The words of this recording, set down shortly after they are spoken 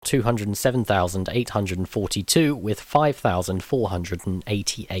207,842, with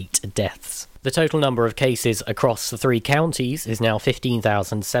 5,488 deaths. The total number of cases across the three counties is now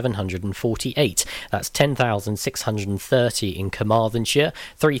 15,748. That's 10,630 in Carmarthenshire,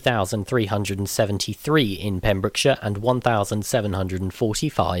 3,373 in Pembrokeshire, and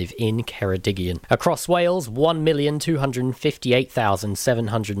 1,745 in Ceredigion. Across Wales,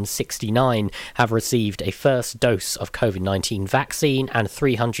 1,258,769 have received a first dose of COVID-19 vaccine and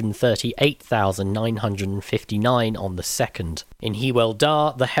 338,959 on the second. In Hywel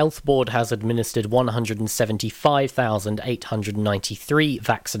Dda, the Health Board has administered 175,893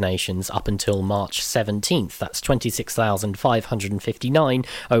 vaccinations up until March 17th. That's 26,559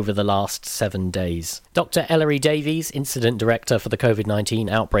 over the last 7 days. Dr. Ellery Davies, Incident Director for the COVID-19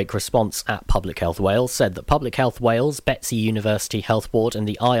 Outbreak Response at Public Health Wales, said that Public Health Wales, Betsy University Health Board and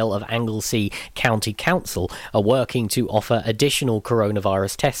the Isle of Anglesey County Council are working to offer additional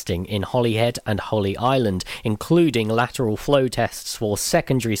coronavirus testing in Holyhead and Holy Island, including lateral flow tests for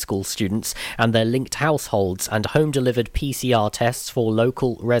secondary school students and their linked households, and home-delivered PCR tests for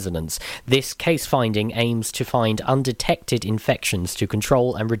local residents. This case finding aims to find undetected infections to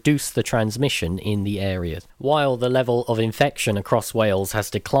control and reduce the transmission in the area. While the level of infection across Wales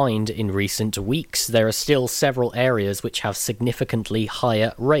has declined in recent weeks, there are still several areas which have significantly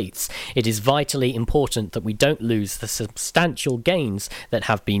higher rates. It is vitally important that we don't lose the substantial gains that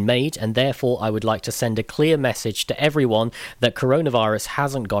have been made, and therefore I would like to send a clear message to everyone that coronavirus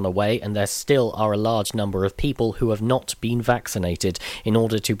hasn't gone away, and there still are a large number of people who have not been vaccinated. In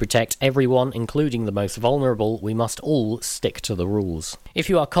order to protect everyone, including the most vulnerable, we must all stick to the rules. If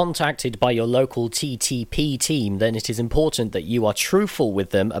you are contacted by your local TTP team, then it is important that you are truthful with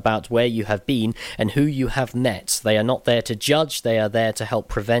them about where you have been and who you have met. They are not there to judge, they are there to help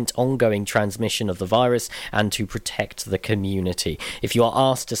prevent ongoing transmission of the virus and to protect the community. If you are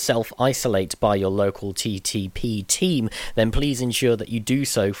asked to self-isolate by your local TTP team, then please ensure that you do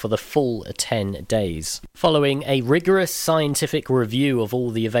so for the full 10 days. Following a rigorous scientific review of all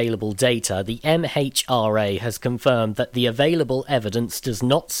the available data, the MHRA has confirmed that the available evidence does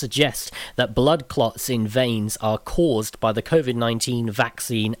not suggest that blood clots in veins are caused by the COVID-19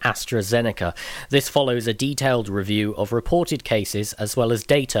 vaccine AstraZeneca. This follows a detailed review of reported cases as well as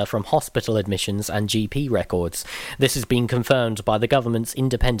data from hospital admissions and GP records. This has been confirmed by the government's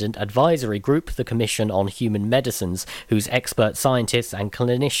independent advisory group, the Commission on Human Medicines, whose expert scientists and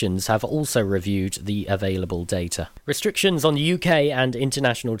clinicians have also reviewed the available data. Restrictions on UK and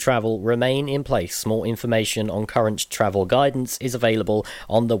international travel remain in place. More information on current travel guidance is available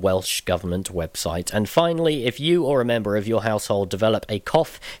on the Welsh Government website. And finally, if you or a member of your household develop a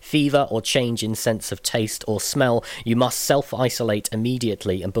cough, fever or change in sense of taste or smell, you must self-isolate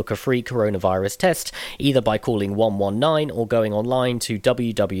immediately and book a free coronavirus test, either by calling 119 or going online to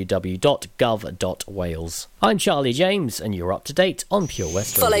www.gov.wales. I'm Charlie James, and you're up to date on Pure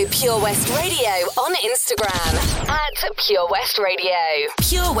West Radio. Follow Pure West Radio on Instagram at Pure West Radio.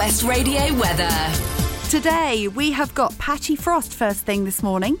 Pure West Radio weather. Today, we have got patchy frost first thing this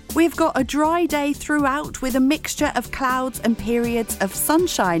morning. We've got a dry day throughout with a mixture of clouds and periods of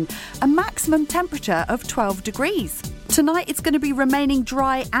sunshine, a maximum temperature of 12 degrees. Tonight, it's going to be remaining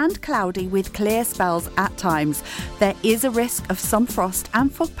dry and cloudy with clear spells at times. There is a risk of some frost and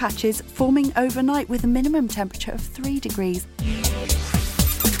fog patches forming overnight with a minimum temperature of 3 degrees.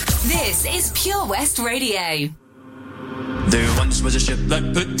 This is Pure West Radio. There once was a ship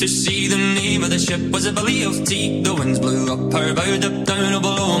that put to sea. The name of the ship was a Billy of Tea. The winds blew up her bow, up down, oh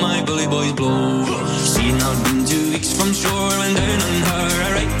below my bully boys blow. She had not been 2 weeks from shore when down on her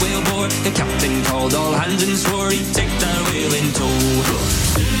a right whale bore. The captain called all hands and swore he'd take that whale in tow.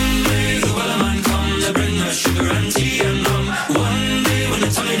 Soon may the wellerman come to bring us sugar and tea and rum. One day when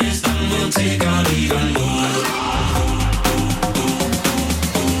the time is done, we'll take our leave and go.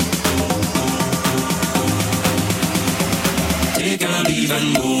 Take our leave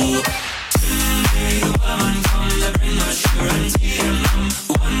and go. Someday the wellerman comes to bring us sugar and tea and rum.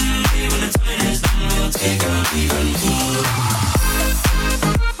 One day when the time is done, we'll take our leave and go.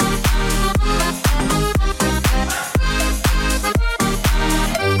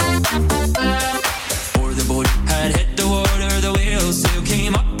 Before the boat had hit the water, the whale's sail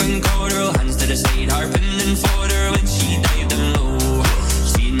came up and caught her. All hands to the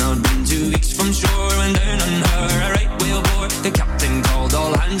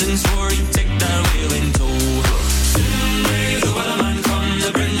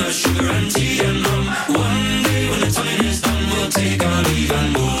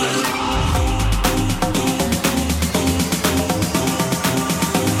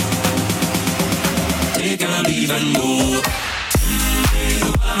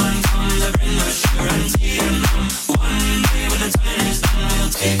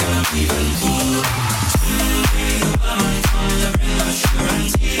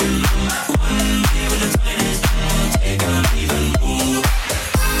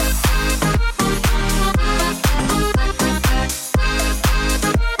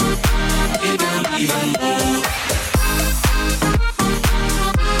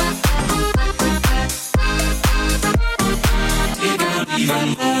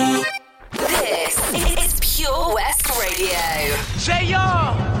This is Pure West Radio.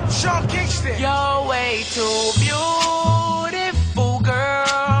 J.R. Sean Kingston. You're way too beautiful,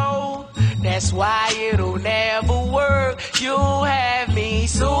 girl. That's why it'll never work. You have me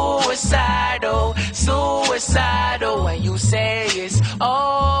suicidal, suicidal. When you say it's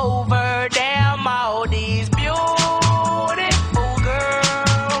over, damn all these beautiful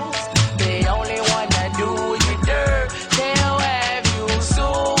girls, they only wanna do you dirt. They'll have you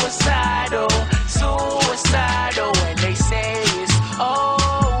suicidal, suicidal. When they say it's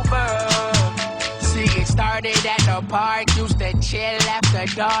over. See, it started at the park, used to chill after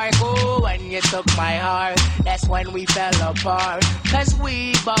dark. Ooh, when you took my heart, that's when we fell apart. Cause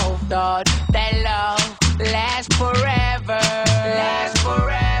we both thought that love lasts forever. Lasts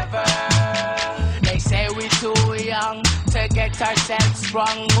forever. They say we too young to get ourselves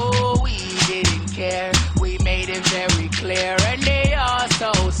sprung. Oh, we didn't care. We made it very clear. And they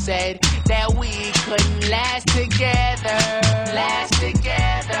also said that we couldn't last together. Last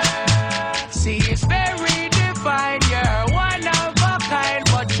together. See, it's very divine. You're one of a kind,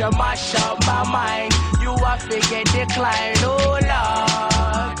 but you mash up my mind. You are figure decline. Oh,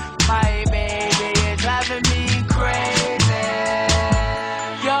 Lord, my baby is driving me crazy.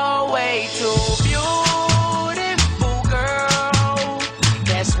 You're way too beautiful, girl.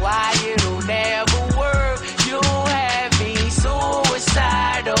 That's why it'll never work. You have me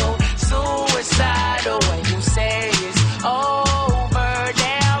suicidal, suicidal. When you say it's over,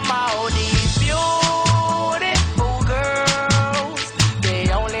 damn all these beautiful girls, they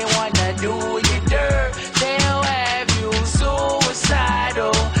only wanna do you dirt. They'll have you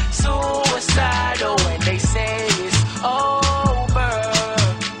suicidal, suicidal. When they say it's over.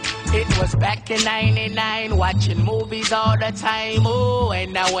 It was back in 99, watching movies all the time. Oh,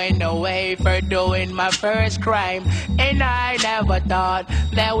 and I went away for doing my first crime. And I never thought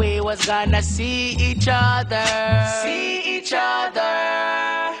that we was gonna see each other. See each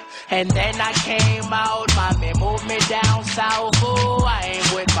other. And then I came out, mommy moved me down south. Oh, I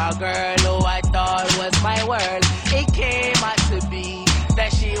ain't with my girl who I thought was my world. It came out to be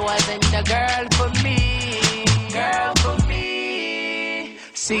that she wasn't the girl for me. Girl for me.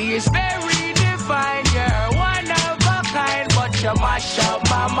 See, it's very divine. You're one of a kind, but you mash up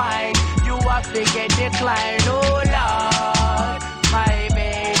my mind. You are figure decline. Oh, Lord, my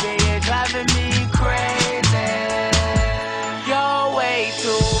baby is driving me crazy. You're way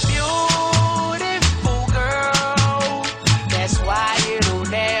too beautiful, girl. That's why it'll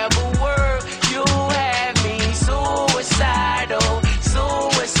never work. You have me suicidal,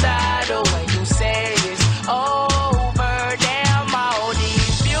 suicidal. When you say it's over, damn all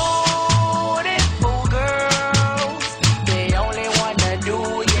these beautiful girls, they only wanna do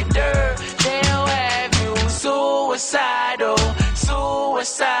you dirt. They'll have you suicidal,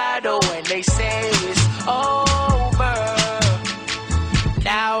 suicidal. When they say it's over.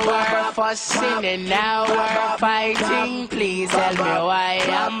 Now we're fussing and now we're fighting. Please tell me why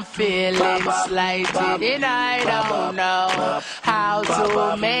I'm feeling slighted. And I don't know how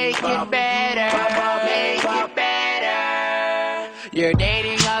to make it better. Make it better. You're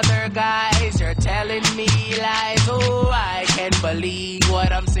dating other guys, you're telling me lies. Oh, I can't believe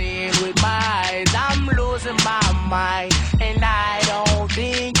what I'm seeing with my eyes. I'm losing my mind, and I don't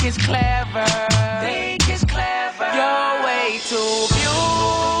think it's clever. Think it's clever. You're way too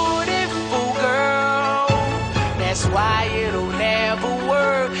beautiful, girl. That's why it'll never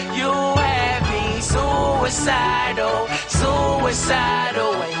work. You have me suicidal,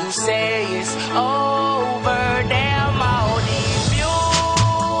 suicidal. When you say it's over, damn all these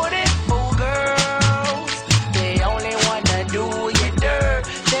beautiful girls, they only wanna do you dirt.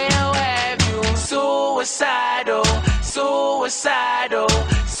 They'll have you suicidal, suicidal,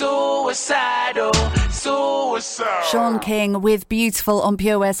 suicidal, suicidal. Sean King with Beautiful on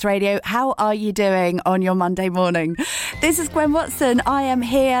Pure West Radio. How are you doing on your Monday morning? This is Gwen Watson. I am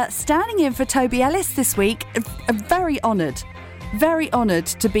here standing in for Toby Ellis this week. Very honoured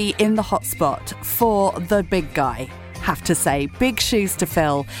to be in the hotspot for the big guy. Have to say, big shoes to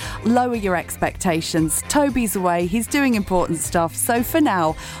fill. Lower your expectations. Toby's away. He's doing important stuff. So for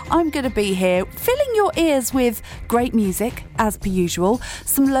now, I'm going to be here filling your ears with great music, as per usual,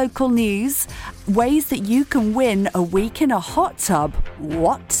 some local news, ways that you can win a week in a hot tub.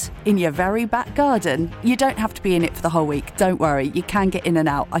 What? In your very back garden? You don't have to be in it for the whole week. Don't worry. You can get in and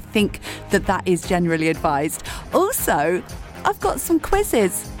out. I think that is generally advised. Also, I've got some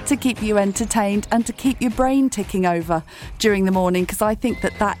quizzes to keep you entertained and to keep your brain ticking over during the morning, because I think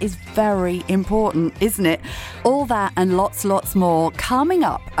that is very important, isn't it? All that and lots more coming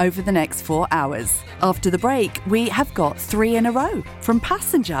up over the next 4 hours. After the break, we have got 3 in a row from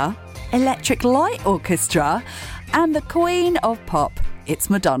Passenger, Electric Light Orchestra and the Queen of Pop. It's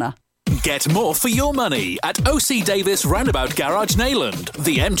Madonna. Get more for your money at OC Davis Roundabout Garage Neyland,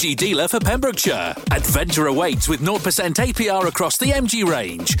 the MG dealer for Pembrokeshire. Adventure awaits with 0% APR across the MG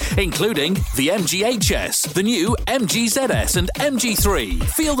range, including the MG HS, the new MG ZS and MG3.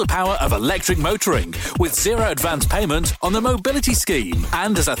 Feel the power of electric motoring with zero advance payment on the mobility scheme.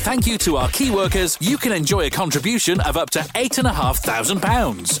 And as a thank you to our key workers, you can enjoy a contribution of up to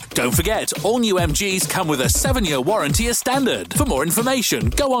 £8,500. Don't forget, all new MGs come with a 7-year warranty as standard. For more information,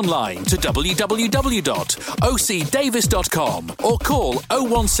 go online to www.ocdavis.com or call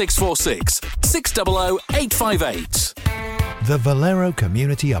 01646 600 858. The Valero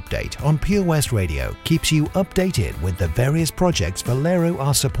Community Update on Pure West Radio keeps you updated with the various projects Valero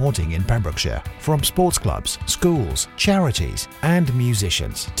are supporting in Pembrokeshire, from sports clubs, schools, charities and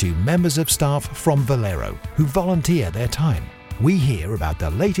musicians to members of staff from Valero who volunteer their time. We hear about the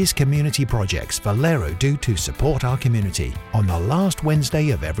latest community projects Valero do to support our community on the last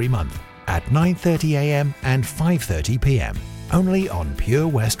Wednesday of every month at 9:30am and 5:30pm, only on Pure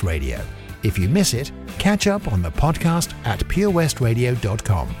West Radio. If you miss it, catch up on the podcast at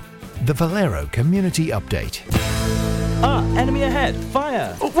purewestradio.com. The Valero Community Update. Ah, enemy ahead.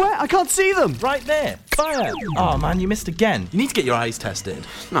 Fire. Oh, where? I can't see them. Right there. Fire. Oh, man, you missed again. You need to get your eyes tested.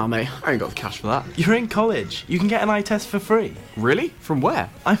 Nah, mate, I ain't got the cash for that. You're in college. You can get an eye test for free. Really? From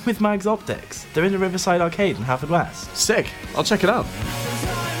where? I'm with Mags Optics. They're in the Riverside Arcade in Haverfordwest. Sick. I'll check it out.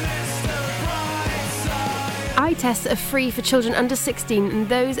 Eye tests are free for children under 16 and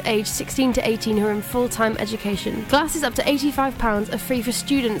those aged 16 to 18 who are in full-time education. Glasses up to £85 are free for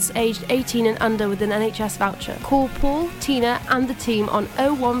students aged 18 and under with an NHS voucher. Call Paul, Tina and the team on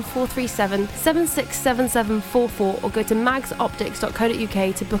 01437 767744 or go to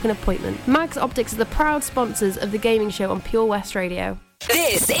magsoptics.co.uk to book an appointment. Mags Optics are the proud sponsors of the gaming show on Pure West Radio.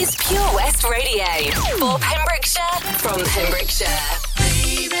 This is Pure West Radio for Pembrokeshire from Pembrokeshire.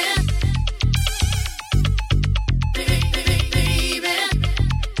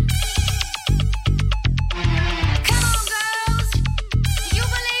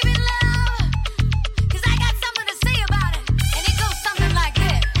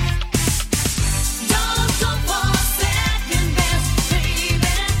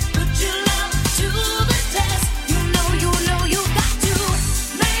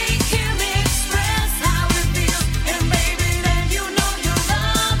 Make him express how it feels, and baby, then you know you're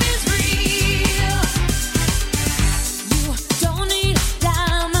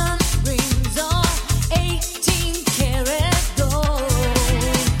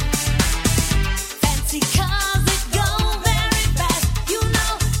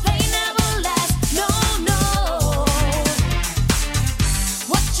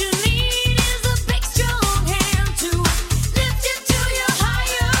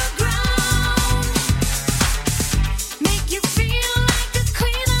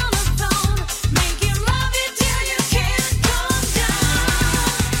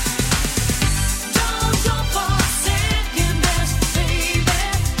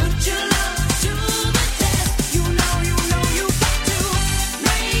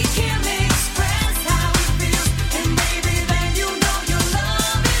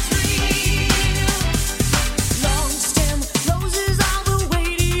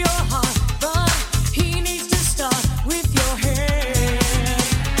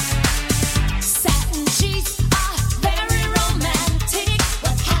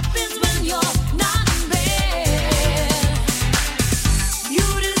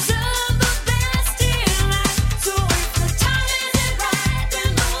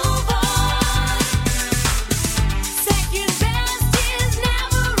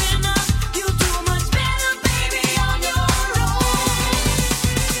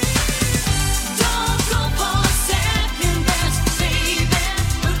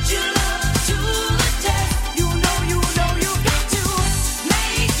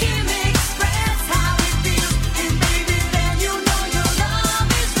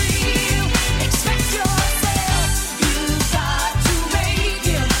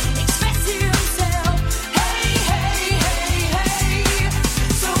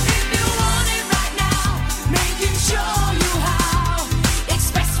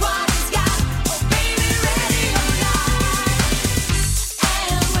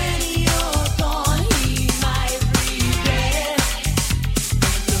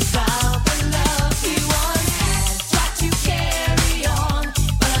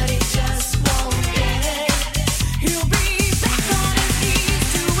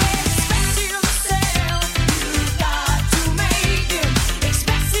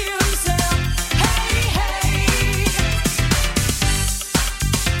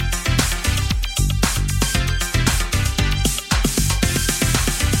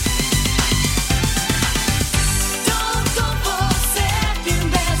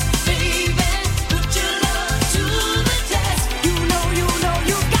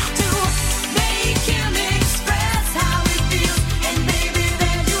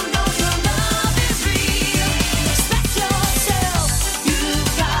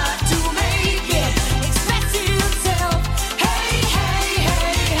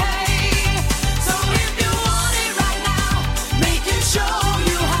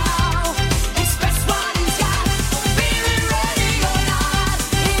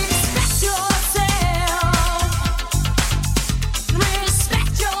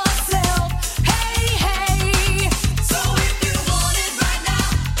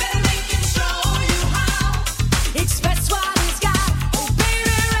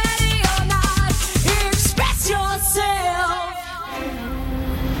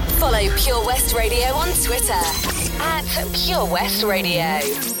Follow Pure West Radio on Twitter at Pure West Radio.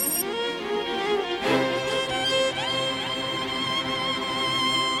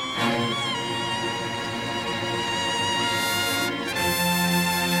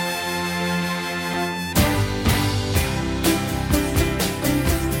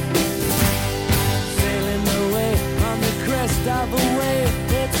 Sailing away on the crest of a wave,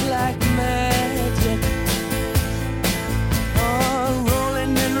 it's like magic. Oh,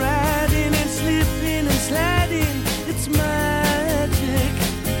 rolling and riding and slipping and sliding, it's magic.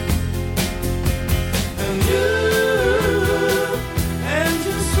 And you and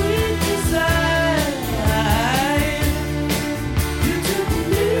your sweet desire, you took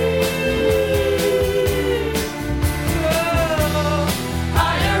me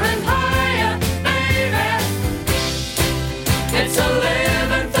higher and higher, baby. It's a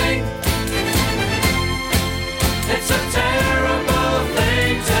living thing. It's a terrible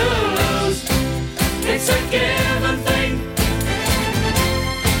thing to lose. It's a given thing.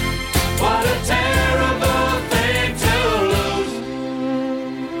 What a terrible thing to lose.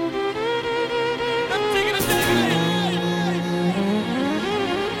 I'm taking a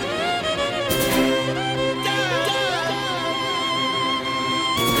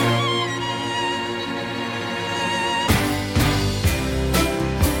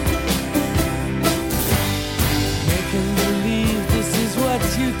Making believe this is what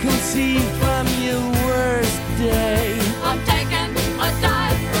you can see from your worst day. I'm taking a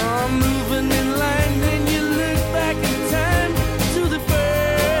dive. I'm moving in line, then you look back in time to the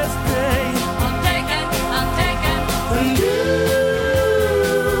first day. I'm taking. And you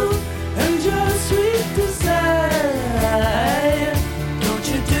and your sweet desire. Don't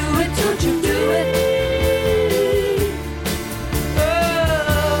you do it, don't you do it.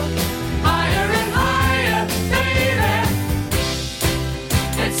 Oh, higher and higher, baby.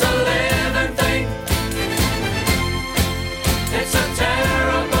 It's a living thing. It's a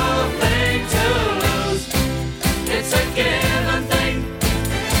terrible thing to lose. It's a given thing.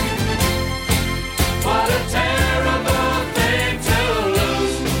 What a terrible thing to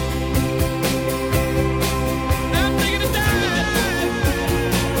lose. I'm taking a dive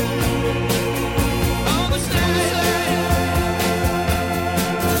on the stage.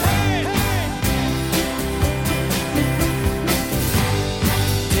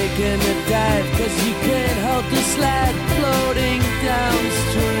 Taking a dive 'cause you can't help the slide floating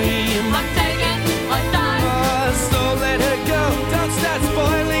downstream. I'm taking a dive. Oh, so let her go. Don't start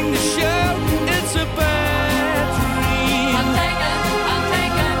spoiling the show. It's a bad dream. I'm taking.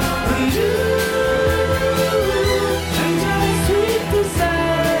 And you and your sweet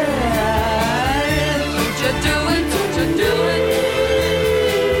desire. Don't you do it, don't you do it.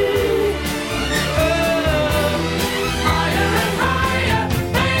 Oh, higher and higher,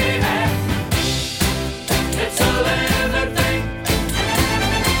 baby. It's a living thing.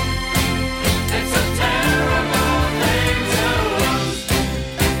 It's a terrible thing to lose.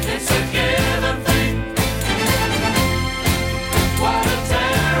 It's a given thing. What a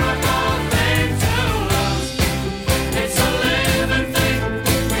terrible thing to lose. It's a living thing.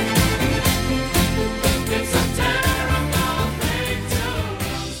 It's a terrible thing to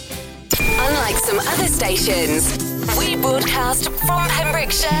lose. Unlike some other stations, we broadcast from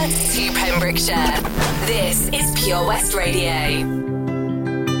Pembrokeshire to Pembrokeshire. This is Pure West Radio.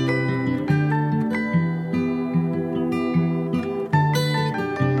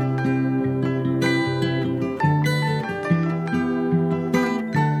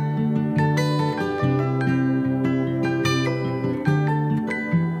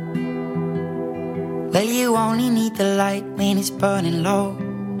 Well, you only need the light when it's burning low.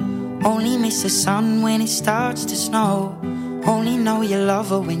 Only miss the sun when it starts to snow. Only know you love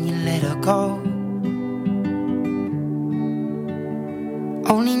her when you let her go.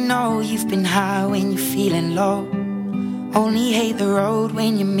 Only know you've been high when you're feeling low. Only hate the road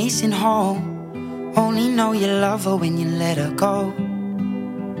when you're missing home. Only know you love her when you let her go.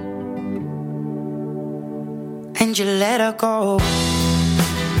 And you let her go.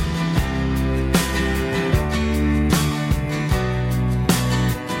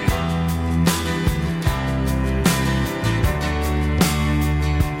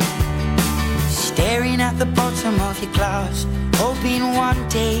 Staring at the bottom of your glass, hoping one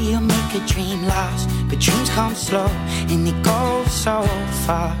day you'll make a dream last. But dreams come slow and they go so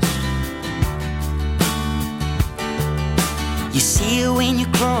fast. You see it when you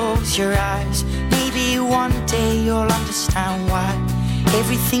close your eyes. Maybe one day you'll understand why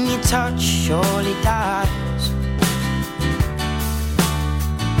everything you touch surely dies.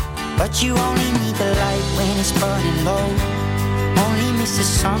 But you only need the light when it's burning low. Only miss the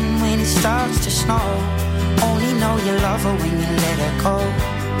sun when it starts to snow. Only know you love her when you let her go.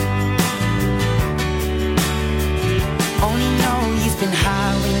 Only know you've been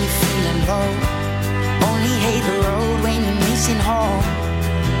high when you're feeling low. Only hate the road when you're missing home.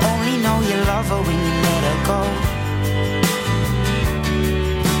 Only know you love her when you let her go.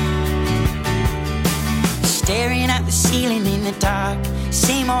 Staring at the ceiling in the dark,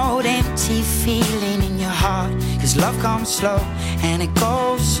 same old empty feeling in your heart. 'Cause love comes slow and it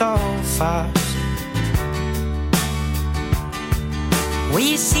goes so fast. Will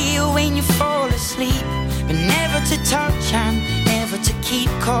you see her when you fall asleep, but never to touch and never to keep?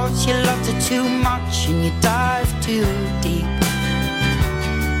 'Cause you loved her too much and you dive too deep.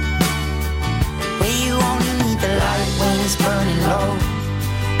 Where you only need the light when it's burning low.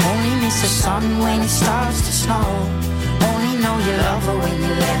 Only miss the sun when it starts to snow. Only know you love her when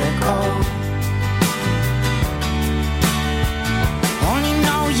you let her go. Only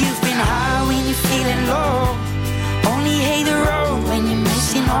know you've been high when you're feeling low. Only hate the road when you're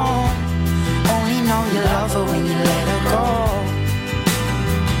missing home. Only know you love her when you let her go.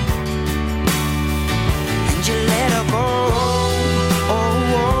 And you let her go. Oh,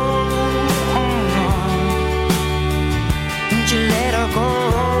 oh, oh, oh. And you let her go.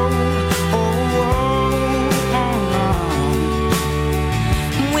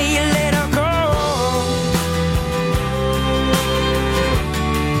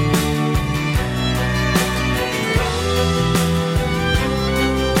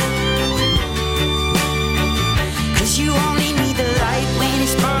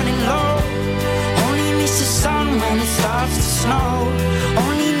 Snow.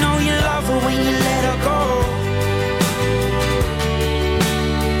 Only know you love her when you let her go.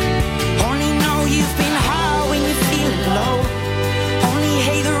 Only know you've been high when you're feeling low. Only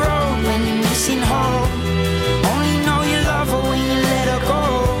hate the road when you're missing home. Only know you love her when you let her go.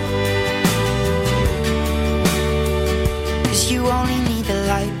 'Cause you only need the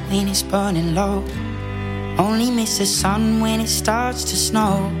light when it's burning low. Only miss the sun when it starts to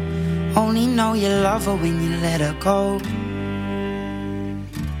snow. Only know you love her when you let her go.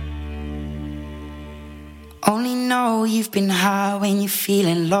 Only know you've been high when you're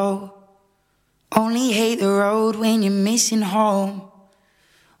feeling low. Only hate the road when you're missing home.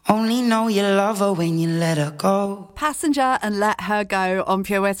 Only know you love her when you let her go. Passenger and Let Her Go on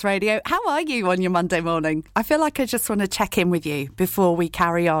Pure West Radio. How are you on your Monday morning? I feel like I just want to check in with you before we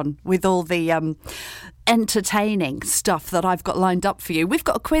carry on with all the entertaining stuff that I've got lined up for you. We've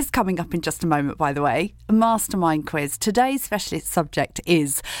got a quiz coming up in just a moment, by the way, a mastermind quiz. Today's specialist subject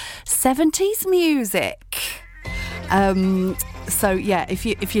is 70s music. So yeah,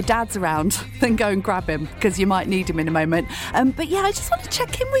 if your dad's around, then go and grab him because you might need him in a moment. But yeah, I just want to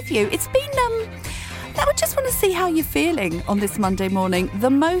check in with you. It's been I just want to see how you're feeling on this Monday morning. The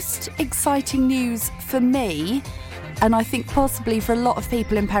most exciting news for me, and I think possibly for a lot of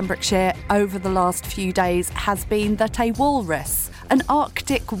people in Pembrokeshire over the last few days, has been that a walrus, an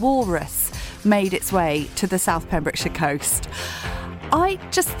Arctic walrus, made its way to the South Pembrokeshire coast. I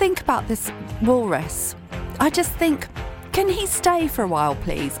just think about this walrus. I just think, can he stay for a while,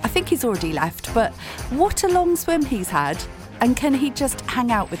 please? I think he's already left, but what a long swim he's had. And can he just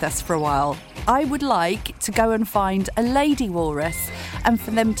hang out with us for a while? I would like to go and find a lady walrus and for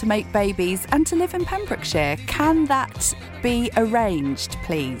them to make babies and to live in Pembrokeshire. Can that be arranged,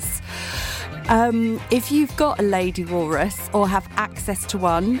 please? If you've got a lady walrus or have access to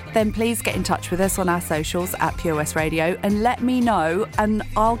one, then please get in touch with us on our socials at Pure West Radio and let me know, and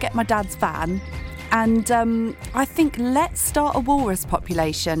I'll get my dad's van. And I think let's start a walrus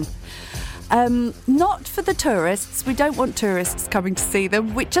population. Not for the tourists. We don't want tourists coming to see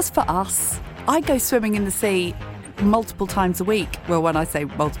them. Just for us. I go swimming in the sea multiple times a week. Well, when I say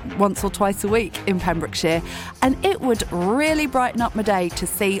once or twice a week in Pembrokeshire. And it would really brighten up my day to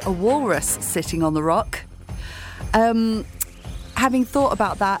see a walrus sitting on the rock. Having thought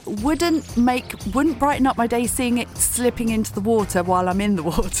about that, wouldn't brighten up my day seeing it slipping into the water while I'm in the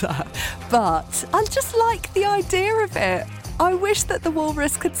water. But I just like the idea of it. I wish that the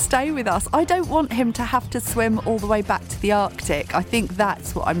walrus could stay with us. I don't want him to have to swim all the way back to the Arctic. I think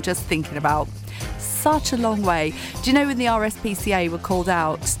that's what I'm just thinking about. Such a long way. Do you know when the RSPCA were called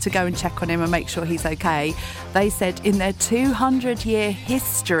out to go and check on him and make sure he's okay? They said in their 200-year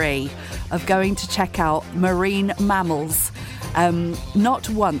history of going to check out marine mammals, not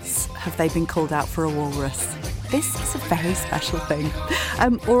once have they been called out for a walrus. This is a very special thing.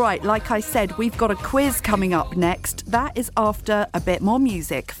 All right, like I said, we've got a quiz coming up next. That is after a bit more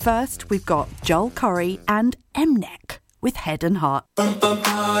music. First, we've got Joel Corry and Mnek with Head and Heart.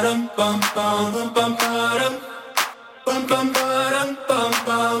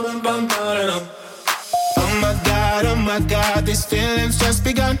 Oh my God, these feelings just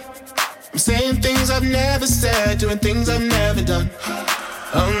begun. I'm saying things I've never said, doing things I've never done.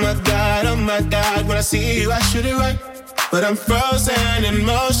 Oh my God, when I see you I shoot it right. But I'm frozen in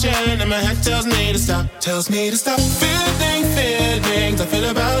motion and my head tells me to stop. Tells me to stop. Feelings I feel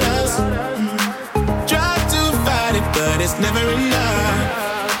about us. Try to fight it but it's never enough.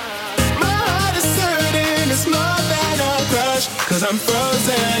 My heart is hurting, it's more than a crush. Cause I'm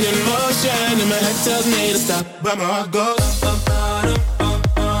frozen in motion and my head tells me to stop. But my heart goes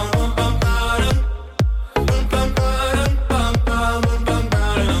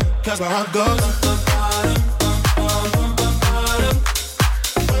cause my heart goes.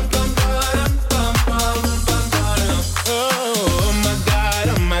 Oh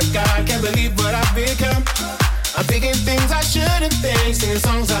my God, can't believe what I've become. I'm thinking things I shouldn't think, singing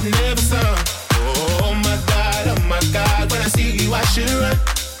songs I've never sung. Oh my God, when I see you I should run.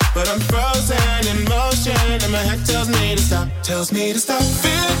 But I'm frozen in motion and my head tells me to stop. Tells me to stop.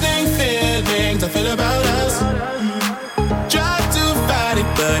 Feelings I feel about us. Try to fight it,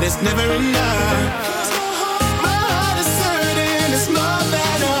 but it's never enough. My heart is hurting, it's more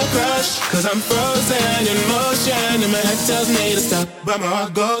than a crush. Cause I'm frozen in motion and my head tells me to stop. But my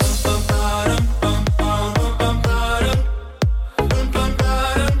heart goes.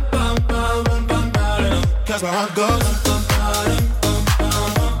 Cause my heart goes.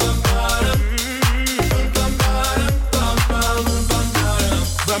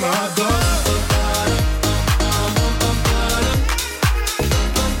 But my heart goes.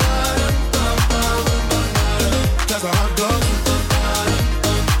 Cause my heart goes.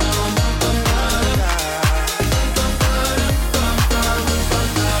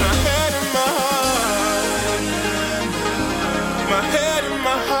 My head and my heart. My head and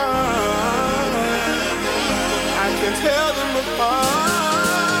my heart. I can tell them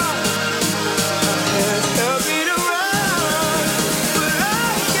apart. Hands tell me to run, but I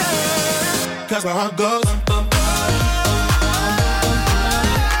can't. Cause my heart goes.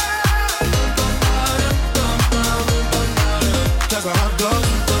 Cause my heart goes.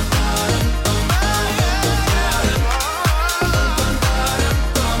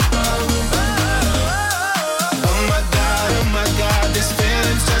 Oh my God, this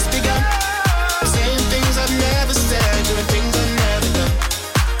feeling's just begun. Saying things I've never said, doing things I've never done.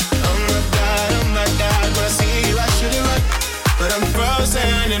 Oh my God, when I see you I should it right. But I'm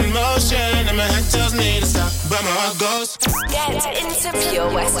frozen in motion and my head tells me to stop. But my heart goes. Get into Pure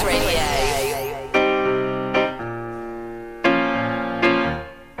West Radio.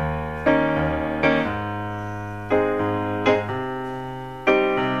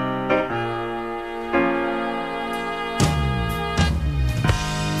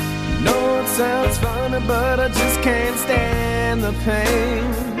 Sounds funny, but I just can't stand the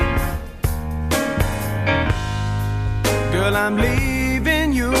pain. Girl, I'm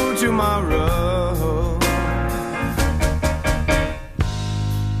leaving you tomorrow.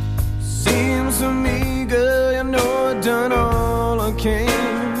 Seems to me, girl, you know I've done all I can.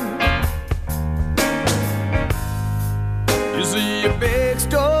 You see, you beg,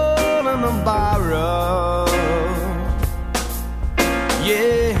 stole, and I borrow.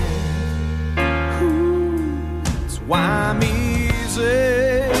 Yeah. Why I'm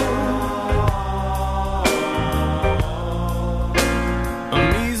easy. I'm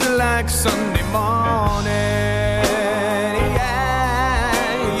easy like Sunday morning.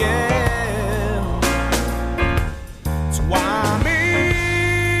 Yeah, yeah. That's why I'm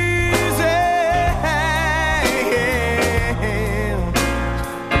easy.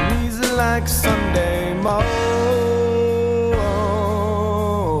 I'm easy like Sunday morning.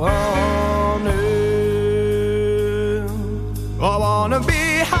 I wanna be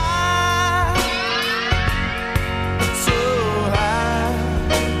high, so high.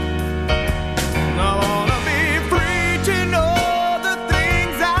 I wanna be free to know the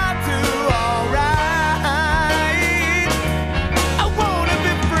things I do alright. I wanna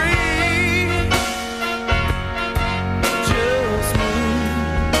be free, just me.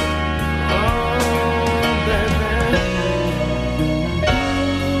 Oh, baby.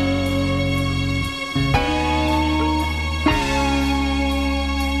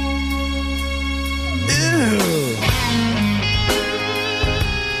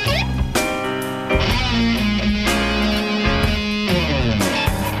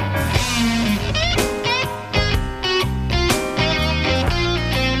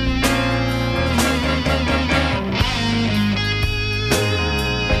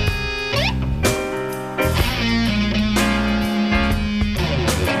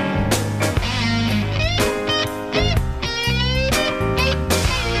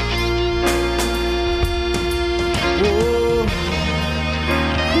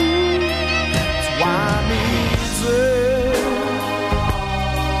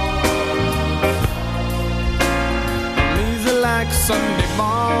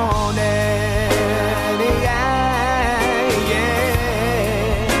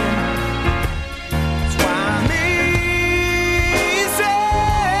 That's why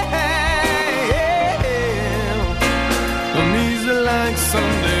I'm easy like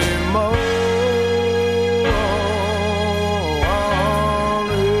Sunday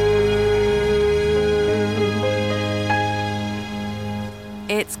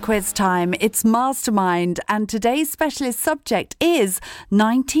It's quiz time, it's Mastermind, and today's specialist subject is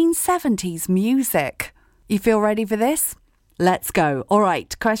 1970s music. You feel ready for this? Let's go. All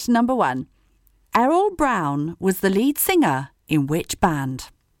right, question number 1. Errol Brown was the lead singer in which band?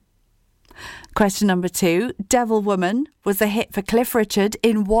 Question number 2. Devil Woman was a hit for Cliff Richard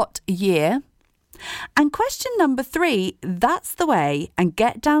in what year? And question number 3. That's the Way and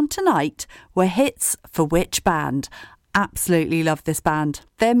Get Down Tonight were hits for which band? Absolutely love this band.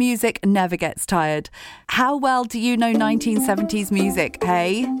 Their music never gets tired. How well do you know 1970s music,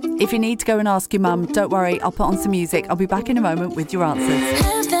 hey? If you need to go and ask your mum, don't worry, I'll put on some music. I'll be back in a moment with your answers.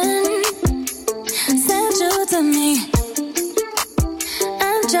 Heaven sent you to me.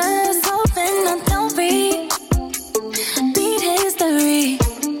 I'm just hoping I don't repeat history.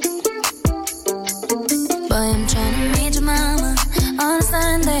 Boy, I'm trying to meet your mama on a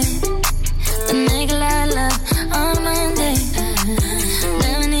Sunday. The nigga I love on a Monday.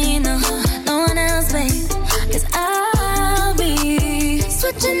 Never need no one else, babe. 'Cause I'll be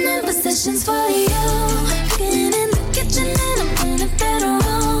switching up positions for you. Getting in the kitchen and I'm in the bedroom.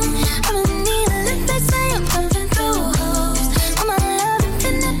 I don't need a lift, they say I'm coming through hoes. I'm a love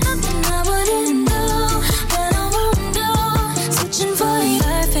infinite, nothing I wouldn't do, that I won't do. Switching for you,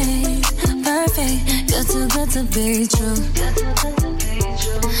 perfect, you're too good to be true.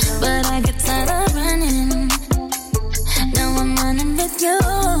 But I get tired of running. Now I'm running with you.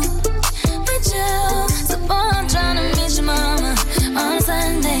 So boy, I'm trying to meet your mama on a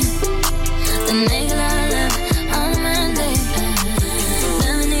Sunday. The nigga I love on a Monday.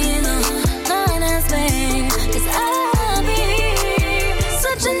 Never need no one else, babe. 'Cause I'll be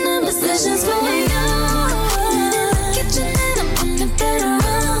switching up positions for you. In the kitchen and I'm in the bedroom.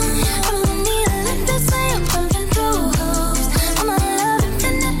 I don't need a lift, they say I'm coming through hoes. I'm a love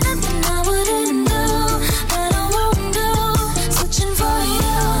infinite, nothing I wouldn't do, that I won't do. Switching for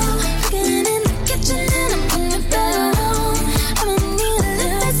you. Getting in the kitchen and I'm in the bedroom. I don't need a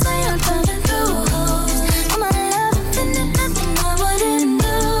lift, they say I'm coming through hoes. I'm a love infinite, nothing I wouldn't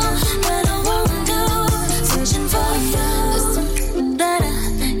do, that I won't do. Switching for you. There's something that I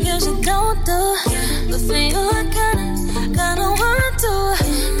usually don't do, but for you I kinda want to.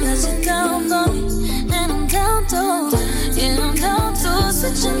 'Cause you're down for me and I'm down to. Yeah, I'm down to.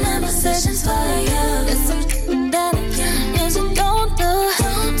 Switching my positions for you. There's something that I usually don't do,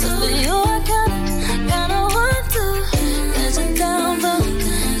 but for you I kinda want to. 'Cause you're down for me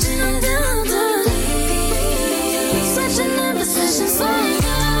and I'm down to. Switching my positions for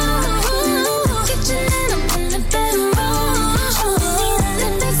you. Kitchen and I'm in the bedroom. I don't need a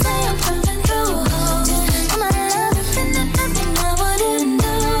lift, they say I'm coming through hoes. I'm a love infinite, nothing I wouldn't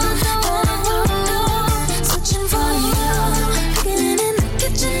do, that I won't do. Switching for you. Getting in the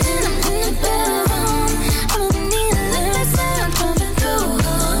kitchen and I'm in the bedroom. I don't need a lift, they say I'm coming through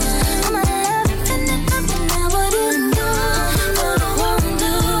hoes. I'm a love infinite, nothing I wouldn't do, that I won't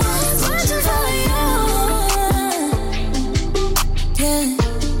do. Switching for you. Yeah.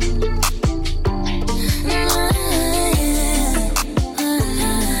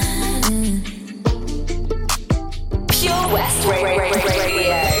 Pure West Radio.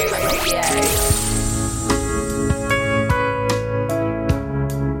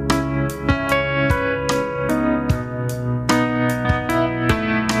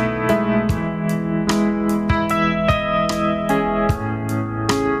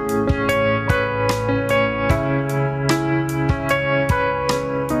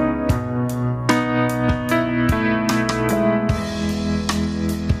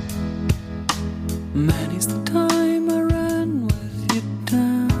 Many's the time I ran with you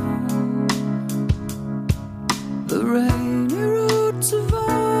down the rainy roads of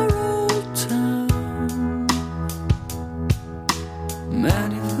our old town.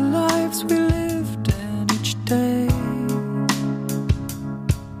 Many the lives we lived in each day,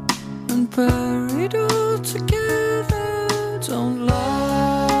 and buried all together. Don't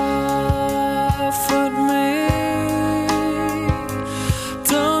laugh at me.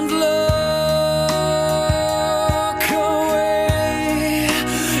 Don't look away.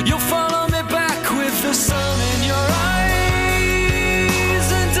 You'll follow me back with the sun in your eyes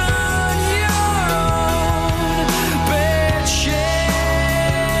and on your own bed shaped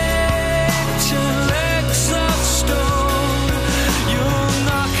legs of stone. You'll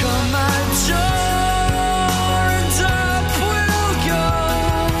not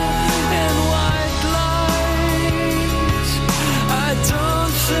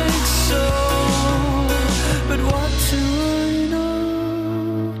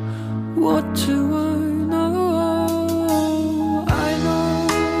What do I know? I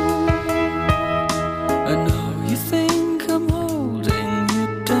know you think I'm holding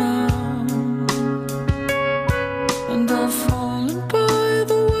you down, and I've fallen by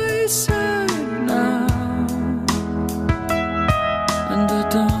the wayside now, and I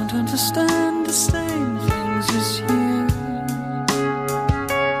don't understand the same things as you,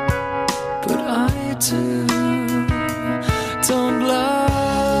 but I do. Don't laugh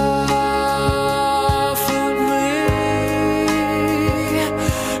at me,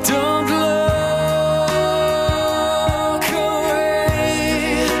 don't look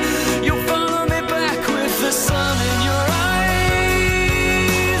away. You'll follow me back with the sun in your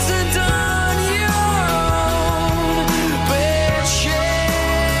eyes, and on your own bed-shaped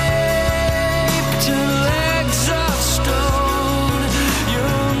legs of stone.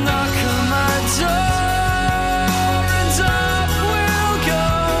 You'll knock on my door, and up we'll go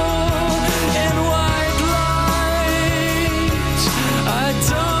in white light. I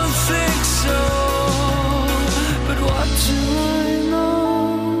don't think so, but what do I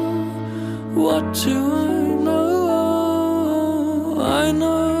know? What do I know? I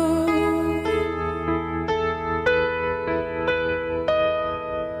know.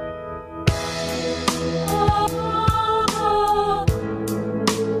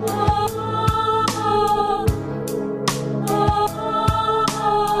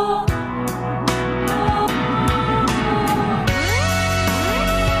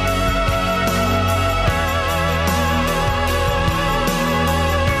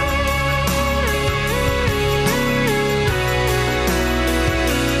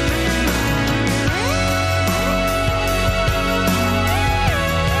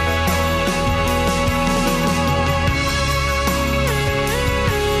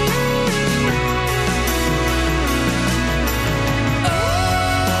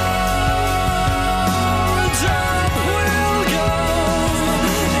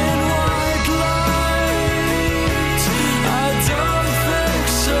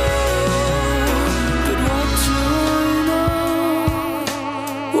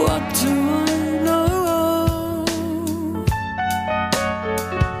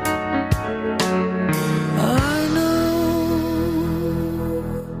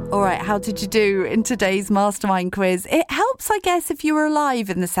 How did you do in today's Mastermind quiz? It helps, I guess, if you were alive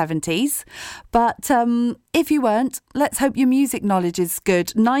in the 70s. But if you weren't, let's hope your music knowledge is good.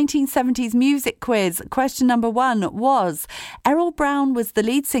 1970s music quiz. Question number 1 was, Errol Brown was the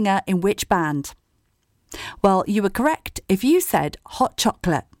lead singer in which band? Well, you were correct if you said Hot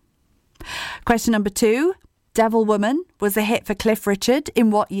Chocolate. Question number 2, Devil Woman was a hit for Cliff Richard in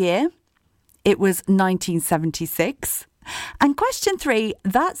what year? It was 1976. And question 3,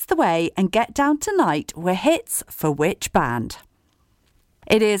 That's the Way and Get Down Tonight were hits for which band?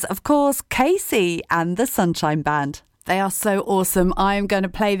 It is, of course, Casey and the Sunshine Band. They are so awesome. I'm going to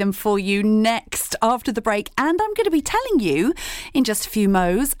play them for you next after the break, and I'm going to be telling you in just a few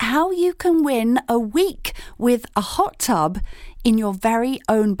mo's how you can win a week with a hot tub in your very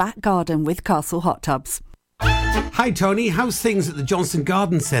own back garden with Castle Hot Tubs. Hi Tony, how's things at the Johnston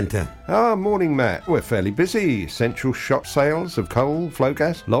Garden Centre? Morning Matt. We're fairly busy. Essential shop sales of coal, flow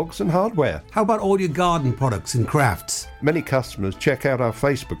gas, logs and hardware. How about all your garden products and crafts? Many customers check out our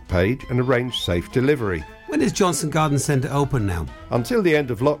Facebook page and arrange safe delivery. When is Johnston Garden Centre open now? Until the end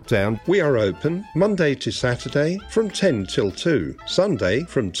of lockdown, we are open Monday to Saturday from 10 till 2, Sunday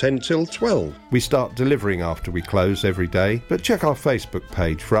from 10 till 12. We start delivering after we close every day, but check our Facebook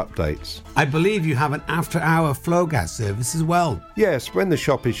page for updates. I believe you have an after-hour flow gas service as well. Yes, when the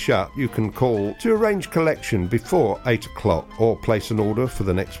shop is shut, you can call to arrange collection before 8 o'clock or place an order for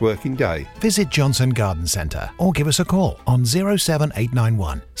the next working day. Visit Johnston Garden Centre or give us a call on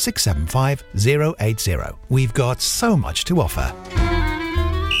 07891 675 080. We've got so much to offer.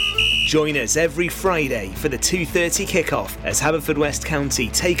 Join us every Friday for the 2:30 kickoff as Haverfordwest County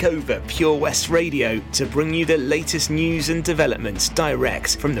take over Pure West Radio to bring you the latest news and developments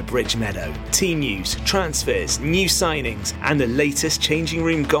direct from the Bridge Meadow. Team news, transfers, new signings and the latest changing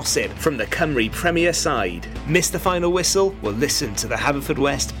room gossip from the Cymru Premier side. Miss the final whistle? Well, listen to the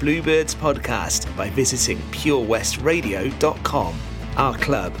Haverfordwest Bluebirds podcast by visiting purewestradio.com. Our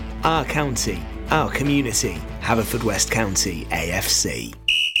club, our county, our community, Haverfordwest County AFC.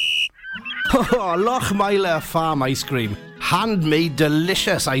 Oh, Lochmeyler Farm Ice Cream. Handmade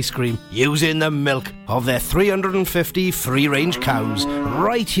delicious ice cream using the milk of their 350 free-range cows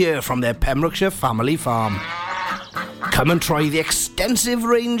right here from their Pembrokeshire family farm. Come and try the extensive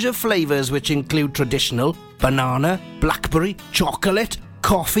range of flavours which include traditional, banana, blackberry, chocolate,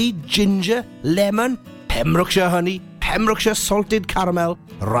 coffee, ginger, lemon, Pembrokeshire honey, Pembrokeshire salted caramel,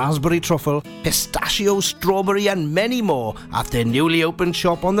 raspberry truffle, pistachio, strawberry and many more at their newly opened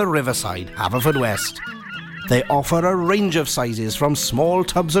shop on the Riverside, Haverfordwest. They offer a range of sizes from small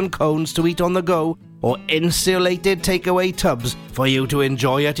tubs and cones to eat on the go or insulated takeaway tubs for you to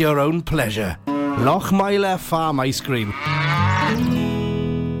enjoy at your own pleasure. Lochmeyler Farm Ice Cream.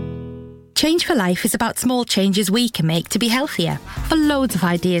 Change for Life is about small changes we can make to be healthier. For loads of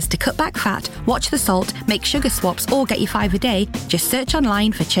ideas to cut back fat, watch the salt, make sugar swaps or get your 5 a day, just search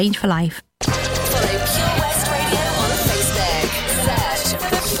online for Change for Life. Follow Pure West Radio on Facebook. Search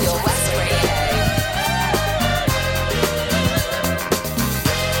for Pure West Radio.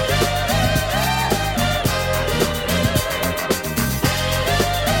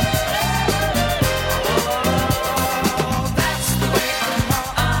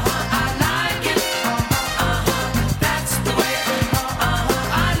 That's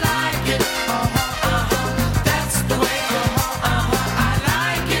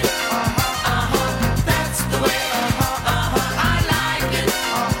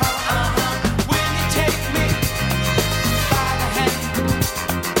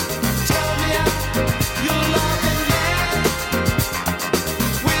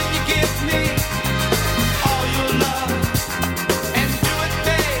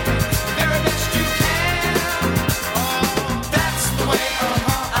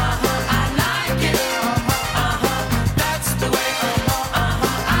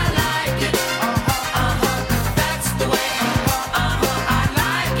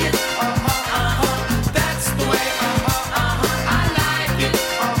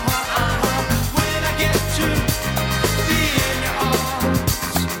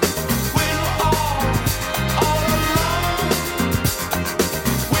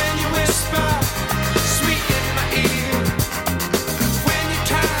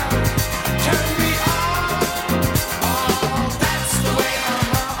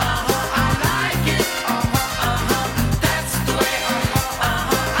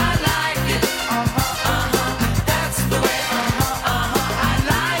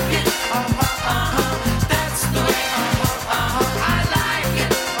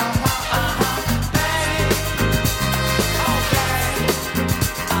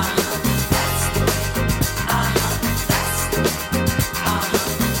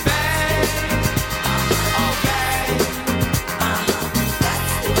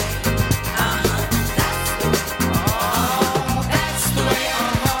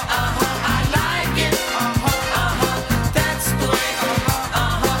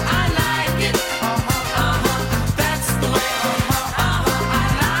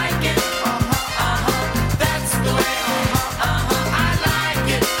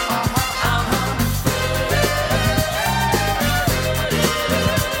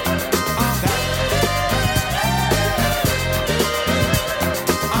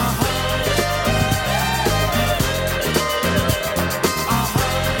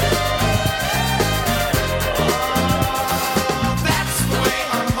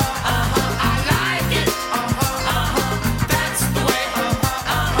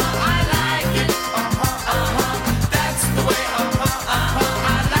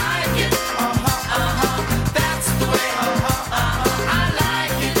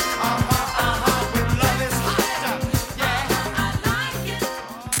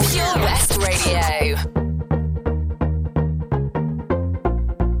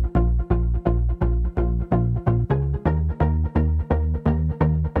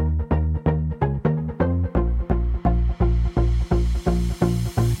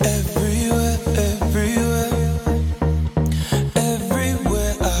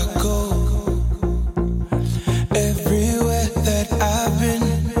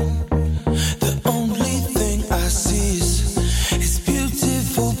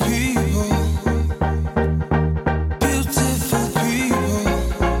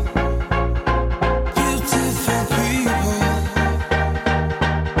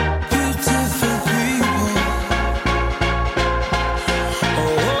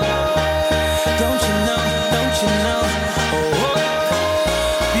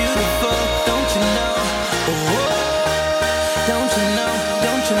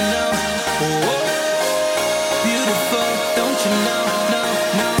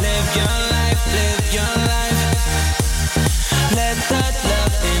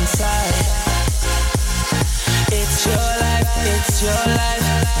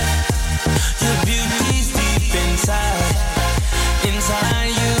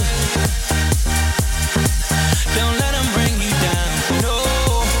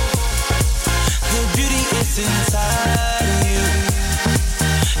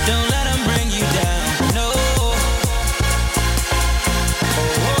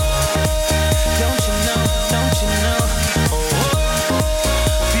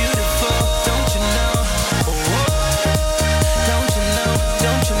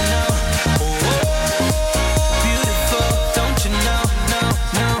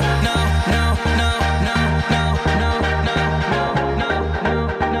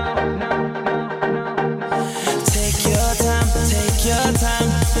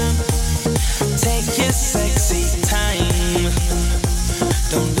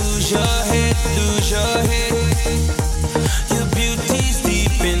Don't lose your head, lose your head. Your beauty's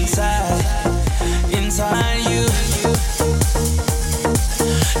deep inside you.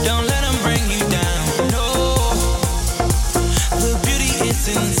 Don't let them bring you down, no. The beauty is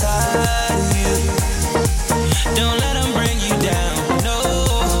inside you. Don't let them bring you down, no.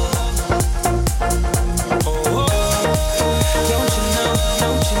 Oh, don't you know,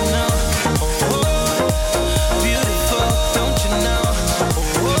 don't you know? Oh, beautiful, don't you know?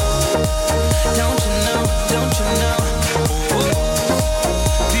 Oh, don't you know, don't you know? Oh,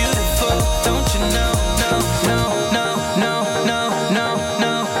 beautiful, don't you know? No, no, no, no, no, no,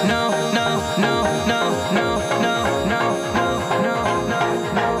 no, no, no, no, no, no, no, no,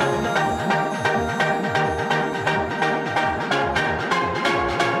 no, no.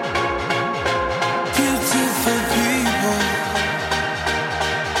 Beautiful people,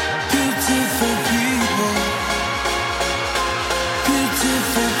 beautiful people,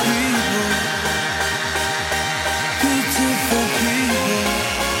 beautiful people, beautiful people.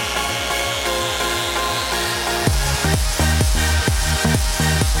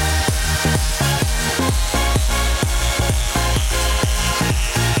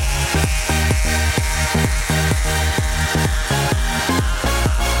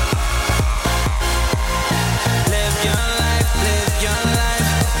 Live your life, live your life.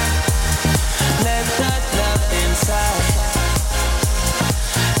 Let that love inside.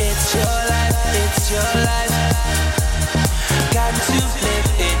 It's your life, it's your life. Got to live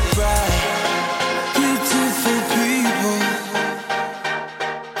it right. Beautiful people.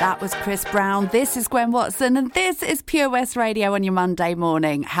 That was Chris Brown. This is Gwen Watson, and this is Pure West Radio on your Monday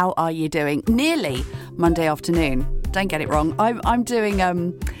morning. How are you doing? Nearly Monday afternoon. Don't get it wrong. I'm doing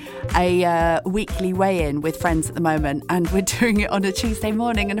a weekly weigh-in with friends at the moment, and we're doing it on a Tuesday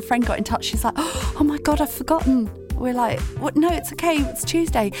morning. And a friend got in touch. She's like, "Oh my God, I've forgotten." We're like, "What? No, it's okay. It's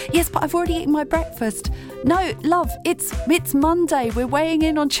Tuesday." "Yes, but I've already eaten my breakfast." "No, love, it's Monday. We're weighing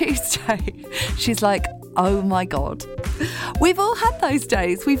in on Tuesday." She's like, "Oh my God." We've all had those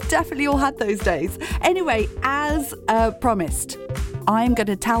days. We've definitely all had those days. Anyway, as promised, I'm going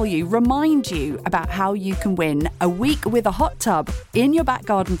to remind you about how you can win a week with a hot tub in your back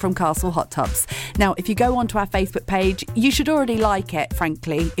garden from Castle Hot Tubs. Now, if you go onto our Facebook page, you should already like it,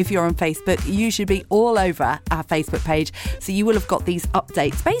 frankly. If you're on Facebook, you should be all over our Facebook page. So you will have got these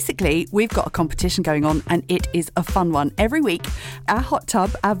updates. Basically, we've got a competition going on, and it is a fun one. Every week, our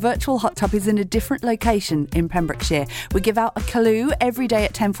virtual hot tub is in a different location in Pembrokeshire. We give out a clue every day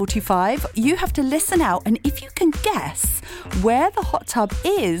at 10:45. You have to listen out, and if you can guess where the hot tub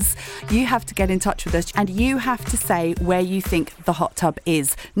is, you have to get in touch with us, and you have to say where you think the hot tub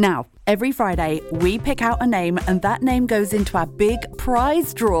is. Now, every Friday, we pick out a name, and that name goes into our big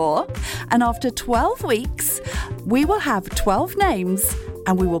prize draw. And after 12 weeks, we will have 12 names,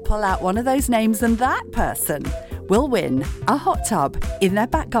 and we will pull out one of those names, and that person will win a hot tub in their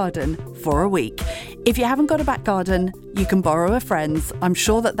back garden for a week. If you haven't got a back garden, you can borrow a friend's. I'm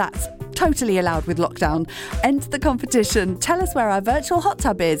sure that that's totally allowed with lockdown. Enter the competition, tell us where our virtual hot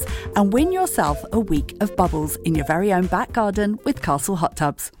tub is, and win yourself a week of bubbles in your very own back garden with Castle Hot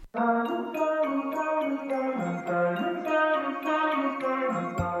Tubs.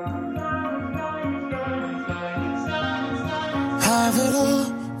 Have it all,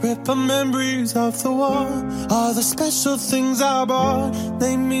 rip our memories off the wall. All the special things I bought,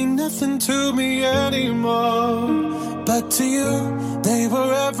 they mean nothing to me anymore. But to you, they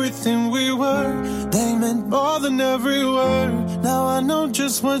were everything we were. They meant more than every word. Now I know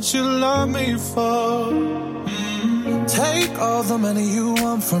just what you love me for. Take all the money you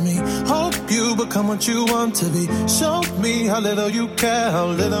want from me. Hope you become what you want to be. Show me how little you care, how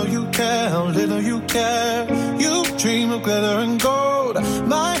little you care, how little you care. You dream of glitter and gold.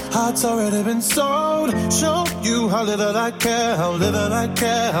 My heart's already been sold. Show you how little I care, how little I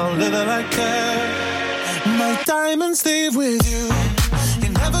care, how little I care. My diamonds leave with you.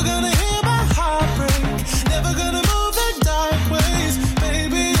 You're never gonna hear my heart break. Never gonna move the dark ways.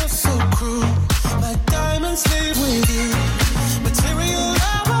 Baby, you're so cruel. My diamonds leave with you. Material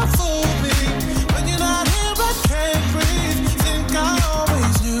never fooled me. When you're not here, I can't breathe. Think I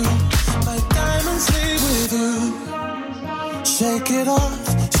always knew. My diamonds leave with you. Shake it off.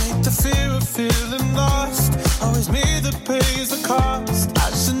 Shake the fear of feeling lost. Always me that pays the cost. I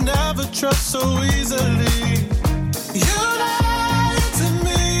should never trust so easily. You lied to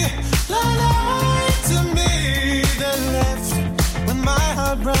me, lied to me. Then left with my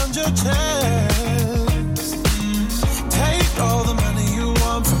heart round your chest. Take all the money you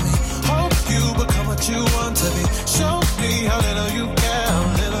want from me. Hope you become what you want to be. Show me how little you care, how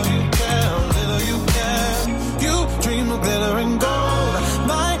little you care, how little you care. You dream of glitter and gold.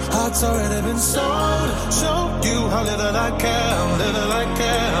 it's already been sold. Show you how little I care, how little I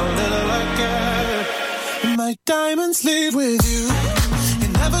care, how little I care. My diamonds leave with you.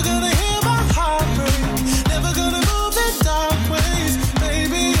 You're never gonna hear my heart break, never gonna move in dark ways.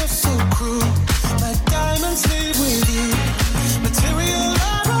 Baby, you're so cruel. My diamonds leave with you. Material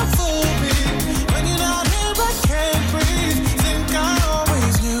love will fool me. When you're not here, I can't breathe. Think I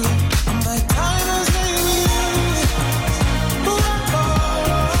always knew. My diamonds leave with you. Ooh, oh,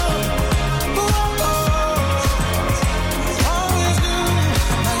 ooh, oh, always knew.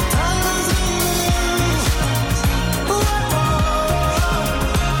 My diamonds leave with you. Ooh, oh,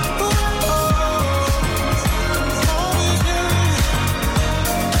 always knew.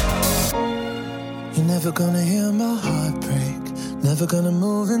 You're never gonna hear my heart break, never gonna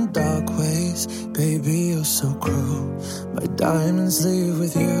move in dark ways. Baby, you're so cruel. My diamonds leave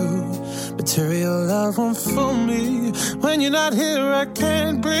with you. Material love won't fool me. When you're not here, I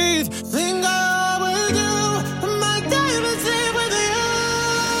can't breathe. Think I always do. My diamonds leave with you.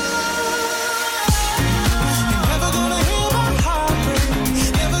 You're never gonna hear my heart break,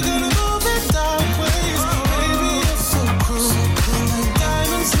 never gonna move in dark ways. Baby, you're so cruel. My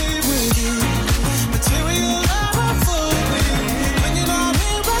diamonds leave with you. Material love won't fool me. When you're not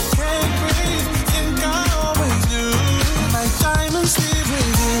here, I can't breathe. Think I always knew. My diamonds leave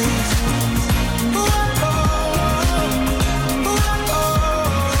with you. Ooh, oh, ooh, oh,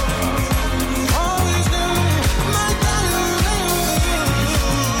 always knew. My diamonds leave with you.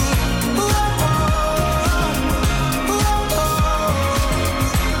 Ooh, oh, ooh,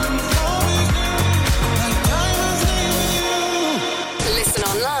 always knew. My diamonds leave with you. Listen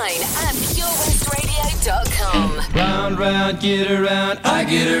online at purewestradio.com. Round, round, get around, I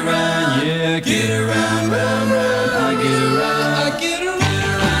get around, yeah, get around, round, round, I get around, I get around,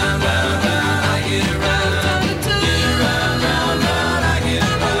 round, round, round, I get around, get around, round, round, I get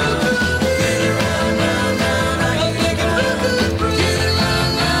around, get around, round, round, I get around, get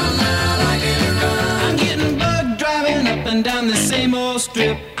around, round, round, I get around. I'm getting bugged driving up and down the same old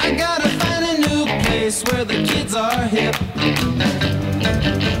strip. I gotta find a new place where the kids are hip.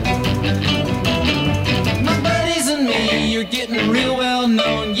 My buddies and me, you're getting real well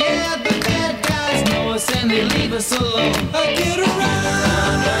known. Yeah, the bad guys know us and they leave us alone. I get around,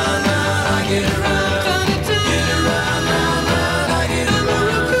 round, round, round, I get around. Get around, round, round, I get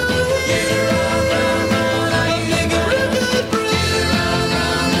around. Get around, round, round, I get around. Get around,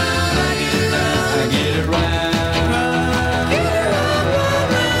 round, round, I get around. I get around. Get around, round,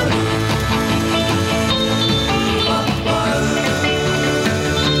 round.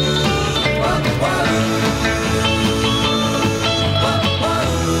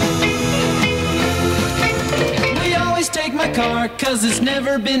 We always take my car, cause it's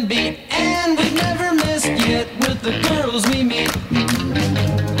never been beat. And we've never missed yet with the girls we meet.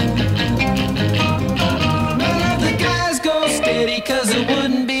 None of the guys go steady, cause it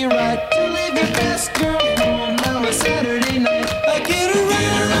wouldn't be right to leave your best girl home on a Saturday night. I get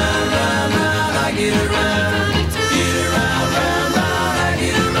around, round, round, round, I get around. Get around, round, round, I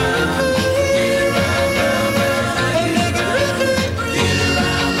get around. Get around, round, round, I get around. Get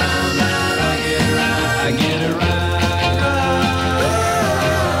around, round, round, I get around. I get around.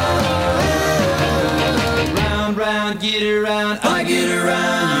 Round, round, get around, I get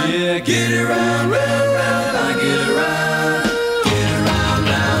around. Yeah, get around, round, round, I get around. Get around,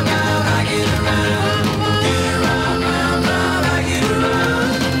 round, round, I get around. Get around, round, round, I get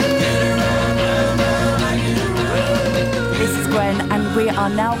around. Get around, round, round, I get around. This is Gwen, and we are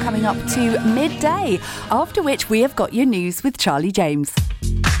now coming up to midday, after which we have got your news with Charlie James.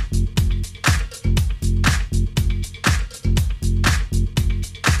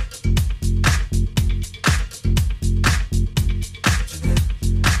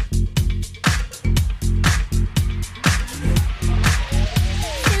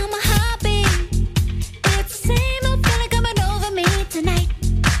 Feel my heartbeat. It's the same old feeling coming over me tonight.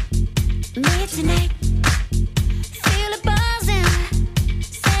 Me tonight. Feel it buzzing.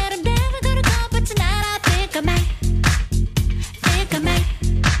 Said I'm never gonna go, but tonight I think I might. Think I might.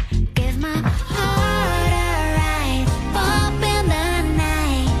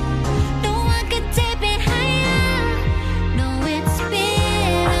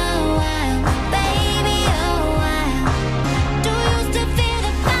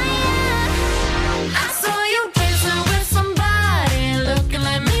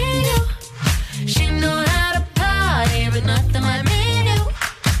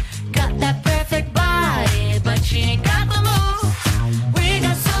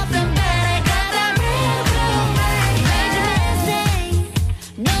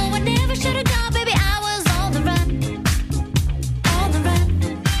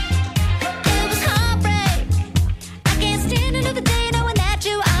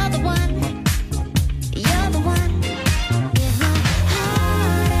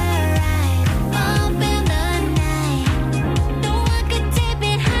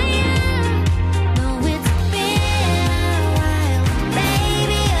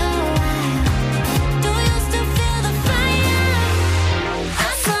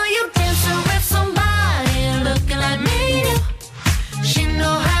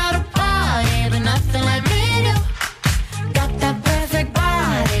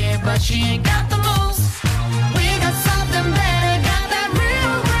 she ain't got